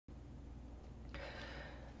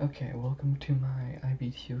Okay, welcome to my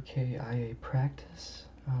TOK IA practice.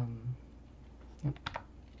 Yep.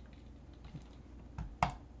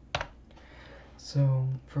 So,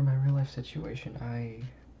 for my real life situation, I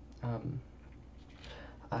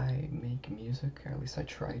make music, or at least I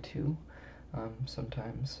try to,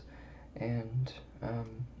 sometimes, and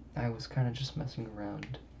I was kind of just messing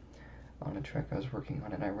around on a track I was working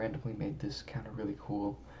on, and I randomly made this kind of really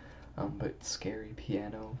cool, but scary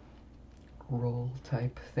piano roll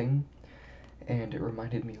type thing. And it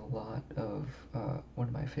reminded me a lot of one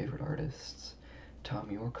of my favorite artists,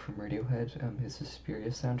 Tom York from Radiohead, his Suspiria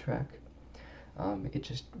soundtrack. It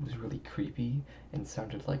just was really creepy and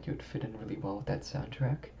sounded like it would fit in really well with that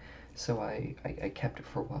soundtrack. So I kept it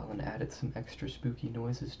for a while and added some extra spooky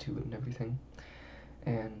noises to it and everything.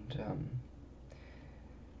 And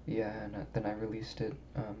yeah, and then I released it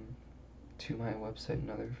to my website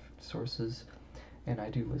and other sources, and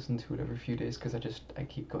I do listen to it every few days because I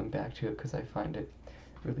keep going back to it because I find it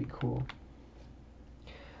really cool.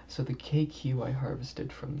 So the KQ I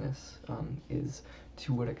harvested from this is,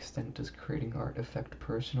 to what extent does creating art affect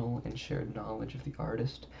personal and shared knowledge of the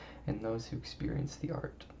artist and those who experience the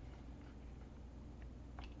art?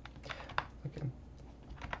 Okay.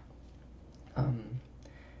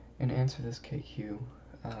 And answer this KQ,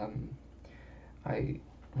 I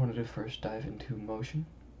wanted to first dive into emotion,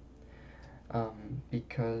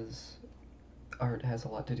 because art has a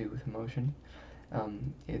lot to do with emotion.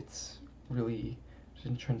 It's really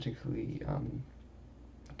intrinsically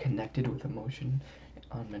connected with emotion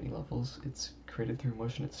on many levels. It's created through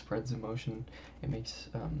emotion, it spreads emotion, it makes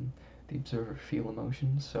the observer feel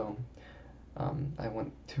emotion. So I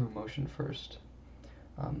went to emotion first.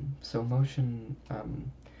 So emotion,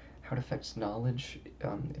 how it affects knowledge,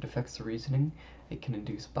 it affects the reasoning, it can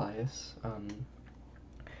induce bias.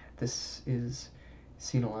 This is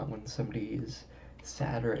seen a lot when somebody is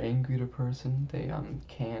sad or angry at a person. They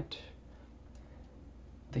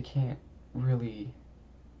can't really,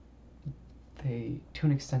 they to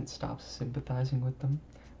an extent stop sympathizing with them,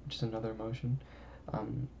 which is another emotion.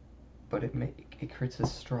 But it creates a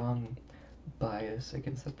strong bias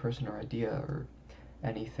against that person or idea or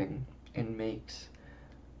anything, and makes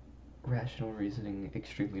rational reasoning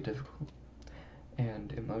extremely difficult.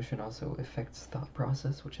 And emotion also affects thought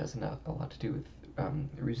process, which has a lot to do with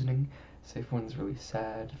reasoning. Say if one's really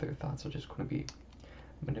sad, their thoughts are just going to be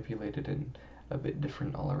manipulated and a bit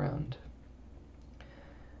different all around.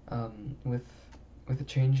 With a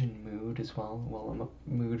change in mood as well. Well,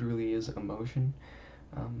 mood really is emotion,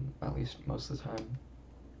 at least most of the time.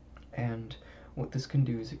 And what this can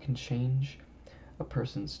do is it can change a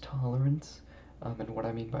person's tolerance, and what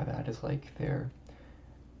I mean by that is like their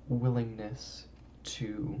willingness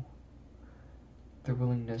to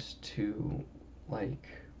like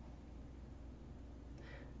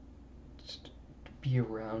just be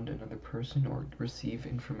around another person or receive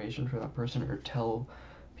information from that person or tell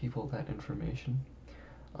people that information.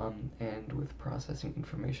 And with processing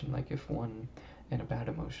information, like if one in a bad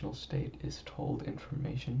emotional state is told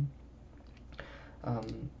information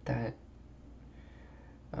that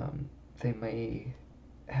they may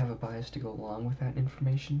have a bias to go along with that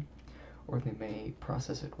information, or they may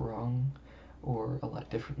process it wrong or a lot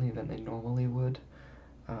differently than they normally would,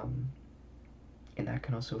 and that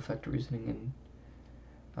can also affect reasoning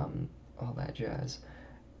and all that jazz.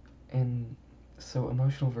 And so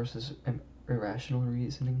emotional versus irrational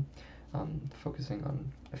reasoning, focusing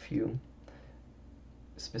on a few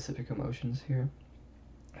specific emotions here.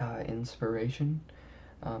 Inspiration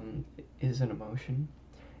is an emotion,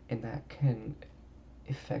 and that can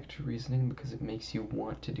affect reasoning because it makes you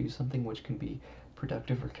want to do something, which can be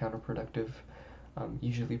productive or counterproductive.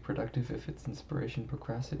 Usually productive if it's inspiration.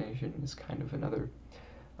 Procrastination is kind of another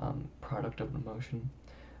product of an emotion,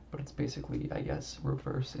 but it's basically, I guess,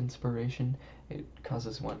 reverse inspiration. It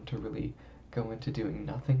causes one to really go into doing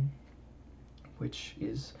nothing, which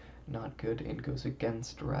is not good and goes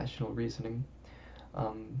against rational reasoning,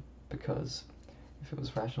 because if it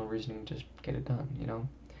was rational reasoning, just get it done, you know?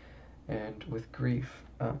 And with grief,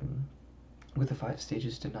 with the 5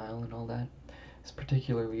 stages denial and all that, it's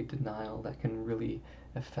particularly denial that can really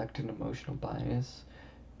affect an emotional bias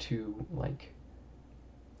to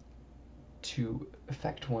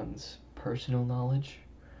affect one's personal knowledge,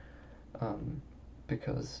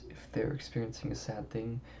 because if they're experiencing a sad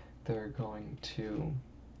thing, if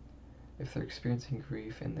they're experiencing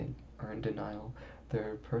grief and they are in denial,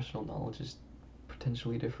 their personal knowledge is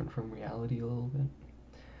potentially different from reality a little bit.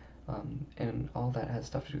 And all that has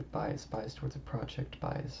stuff to do with bias towards a project,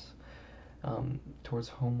 bias towards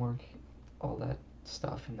homework, all that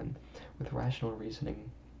stuff. And then with rational reasoning,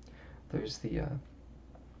 there's the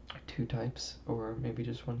two types, or maybe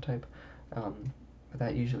just one type. But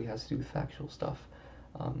that usually has to do with factual stuff.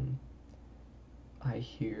 I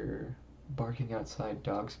hear barking outside,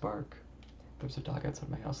 dogs bark, there's a dog outside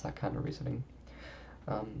my house, that kind of reasoning.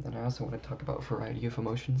 And I also want to talk about variety of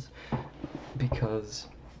emotions, because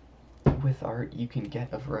with art you can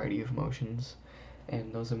get a variety of emotions,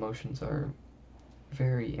 and those emotions are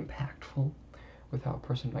very impactful with how a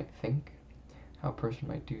person might think, how a person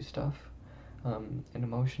might do stuff. And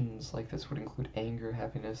emotions like this would include anger,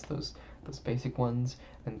 happiness, those basic ones,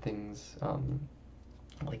 and things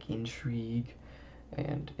like intrigue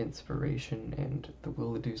and inspiration and the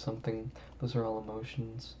will to do something. Those are all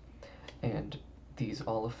emotions, and these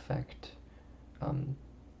all affect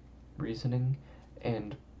reasoning,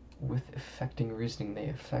 and with affecting reasoning, they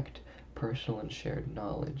affect personal and shared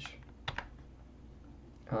knowledge.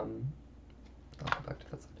 I'll go back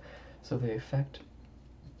to that. So they affect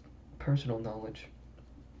personal knowledge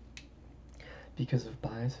because of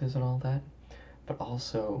biases and all that, but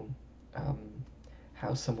also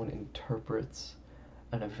how someone interprets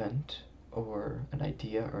an event or an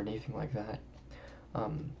idea or anything like that.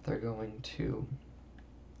 They're going to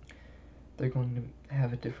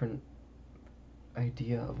have a different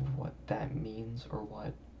idea of what that means or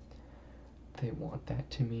what they want that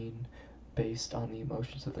to mean based on the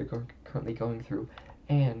emotions that they're currently going through.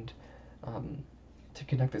 And to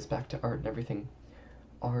connect this back to art and everything,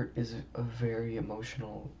 art is a very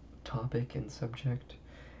emotional topic and subject,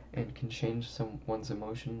 and can change someone's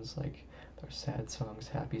emotions. Like, there's sad songs,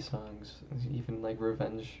 happy songs, even like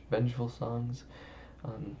vengeful songs.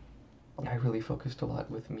 I really focused a lot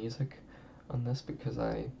with music on this because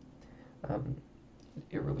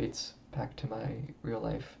it relates back to my real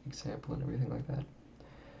life example and everything like that.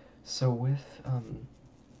 So with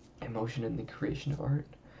emotion in the creation of art,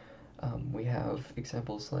 we have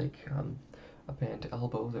examples like a band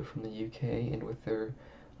Elbow, they're from the UK, and with their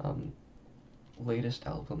latest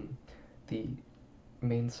album, the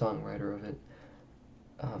main songwriter of it,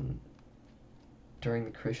 during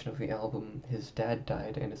the creation of the album, his dad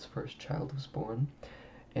died and his first child was born,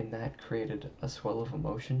 and that created a swell of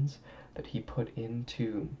emotions that he put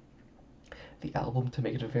into the album to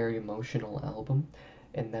make it a very emotional album,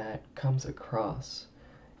 and that comes across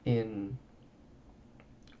in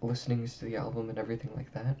listenings to the album and everything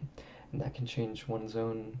like that, and that can change one's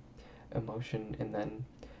own emotion, and then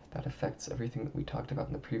that affects everything that we talked about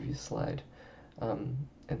in the previous slide. And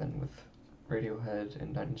then with Radiohead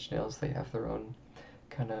and Nine Inch Nails, they have their own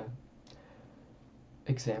kind of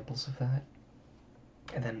examples of that.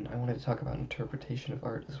 And then I wanted to talk about interpretation of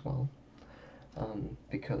art as well,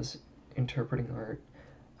 because interpreting art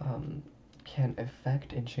can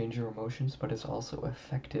affect and change your emotions, but is also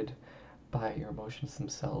affected by your emotions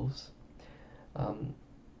themselves. And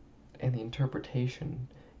the interpretation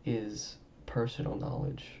is personal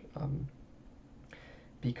knowledge,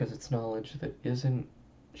 because it's knowledge that isn't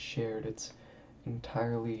shared, it's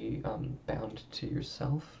entirely bound to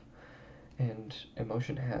yourself, and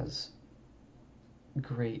emotion has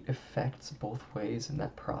great effects both ways in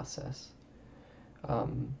that process.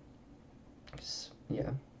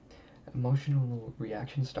 Yeah, emotional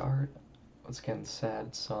reactions to art, once again,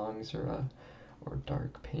 sad songs or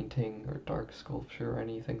dark painting or dark sculpture or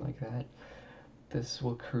anything like that, this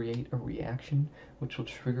will create a reaction which will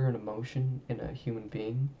trigger an emotion in a human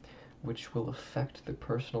being, which will affect the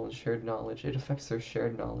personal and shared knowledge. It affects their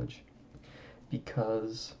shared knowledge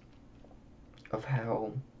because of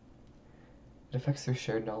how it affects their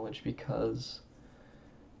shared knowledge because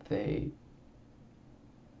they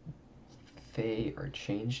are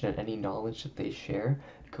changed, and any knowledge that they share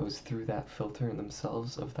goes through that filter in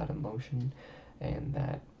themselves of that emotion and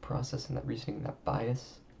that process and that reasoning and that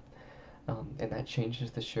bias. And that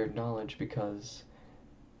changes the shared knowledge, because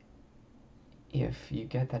if you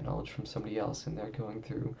get that knowledge from somebody else and they're going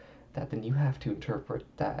through that, then you have to interpret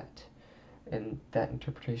that, and that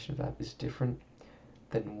interpretation of that is different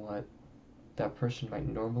than what that person might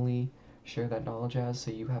normally share that knowledge as,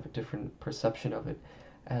 so you have a different perception of it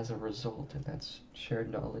as a result, and that's shared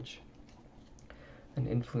knowledge. An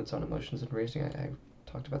influence on emotions and reasoning, I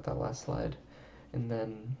talked about that last slide. And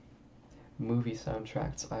then movie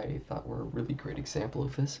soundtracks, I thought, were a really great example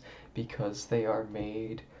of this, because they are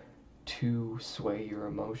made to sway your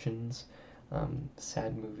emotions.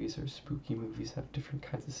 Sad movies or spooky movies have different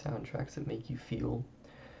kinds of soundtracks that make you feel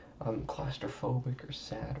claustrophobic or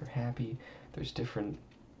sad or happy. There's different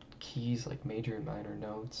keys like major and minor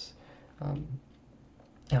notes. I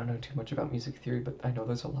don't know too much about music theory, but I know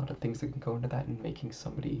there's a lot of things that can go into that in making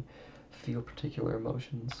somebody feel particular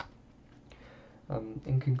emotions.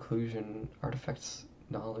 In conclusion, art affects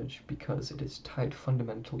knowledge because it is tied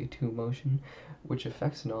fundamentally to emotion, which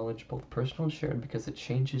affects knowledge, both personal and shared, because it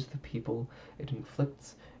changes the people it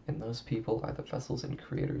inflicts, and those people are the vessels and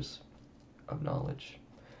creators of knowledge.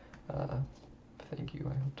 Uh, Thank you.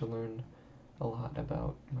 I hope to learn a lot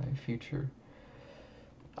about my future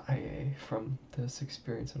IA from this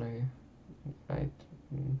experience, and I